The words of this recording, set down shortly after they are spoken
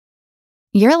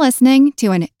You're listening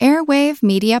to an Airwave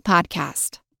Media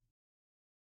Podcast.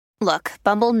 Look,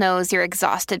 Bumble knows you're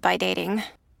exhausted by dating.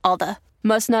 All the,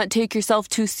 must not take yourself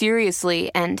too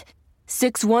seriously, and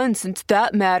 6'1" since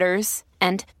that matters,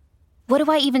 and what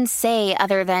do I even say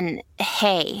other than,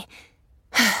 hey?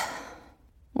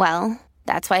 Well,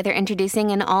 that's why they're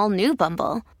introducing an all-new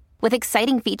Bumble, with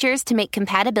exciting features to make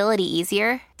compatibility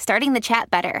easier, starting the chat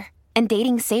better, and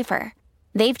dating safer.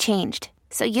 They've changed,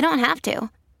 so you don't have to.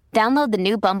 Download the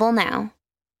new Bumble now.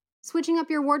 Switching up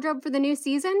your wardrobe for the new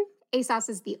season? ASOS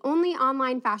is the only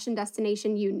online fashion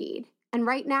destination you need. And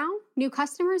right now, new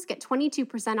customers get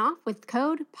 22% off with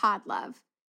code PODLOVE.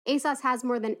 ASOS has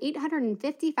more than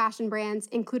 850 fashion brands,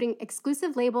 including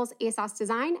exclusive labels ASOS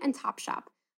Design and Topshop,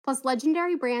 plus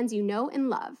legendary brands you know and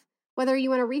love. Whether you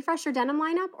want to refresh your denim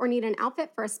lineup or need an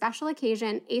outfit for a special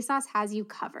occasion, ASOS has you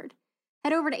covered.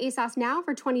 Head over to ASOS now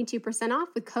for 22% off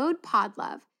with code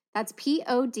PODLOVE. That's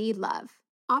P-O-D love.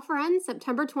 Offer ends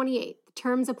September 28th.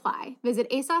 Terms apply. Visit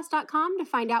ASOS.com to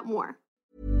find out more.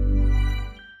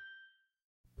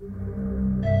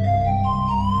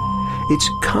 It's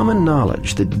common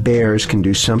knowledge that bears can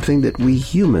do something that we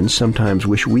humans sometimes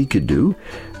wish we could do.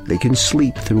 They can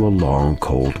sleep through a long,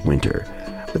 cold winter.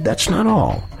 But that's not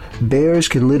all. Bears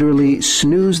can literally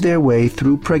snooze their way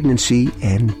through pregnancy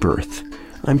and birth.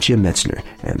 I'm Jim Metzner,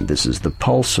 and this is the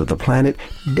Pulse of the Planet.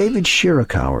 David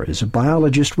Shirakawa is a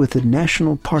biologist with the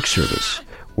National Park Service.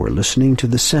 We're listening to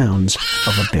the sounds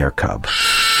of a bear cub.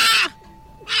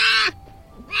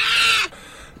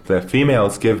 The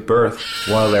females give birth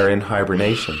while they're in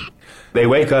hibernation. They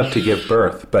wake up to give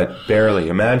birth, but barely.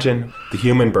 Imagine the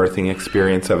human birthing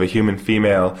experience of a human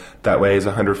female that weighs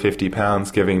 150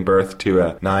 pounds giving birth to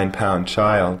a 9-pound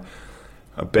child.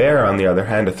 A bear, on the other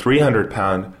hand, a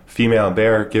 300-pound female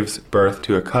bear, gives birth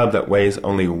to a cub that weighs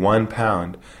only 1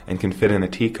 pound and can fit in a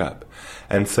teacup.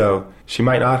 And so she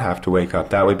might not have to wake up.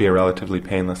 That would be a relatively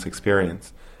painless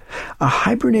experience. A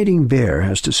hibernating bear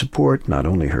has to support not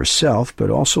only herself, but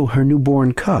also her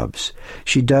newborn cubs.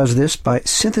 She does this by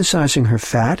synthesizing her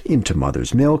fat into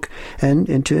mother's milk and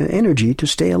into energy to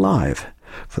stay alive.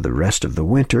 For the rest of the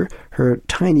winter, her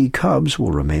tiny cubs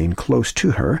will remain close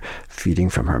to her, feeding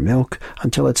from her milk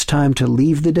until it's time to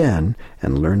leave the den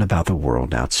and learn about the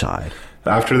world outside.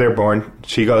 After they're born,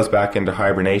 she goes back into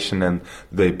hibernation, and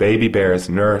the baby bears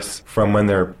nurse from when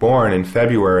they're born in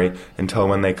February until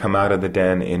when they come out of the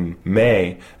den in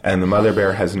May, and the mother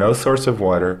bear has no source of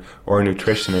water or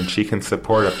nutrition, and she can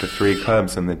support up to 3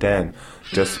 cubs in the den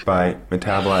just by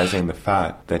metabolizing the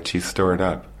fat that she's stored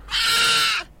up.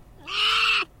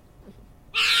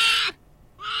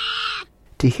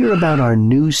 To hear about our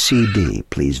new CD,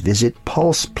 please visit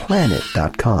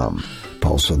pulseplanet.com.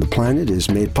 Pulse of the Planet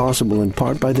is made possible in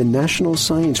part by the National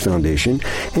Science Foundation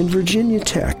and Virginia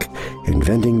Tech,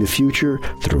 inventing the future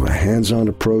through a hands-on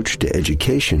approach to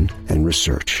education and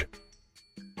research.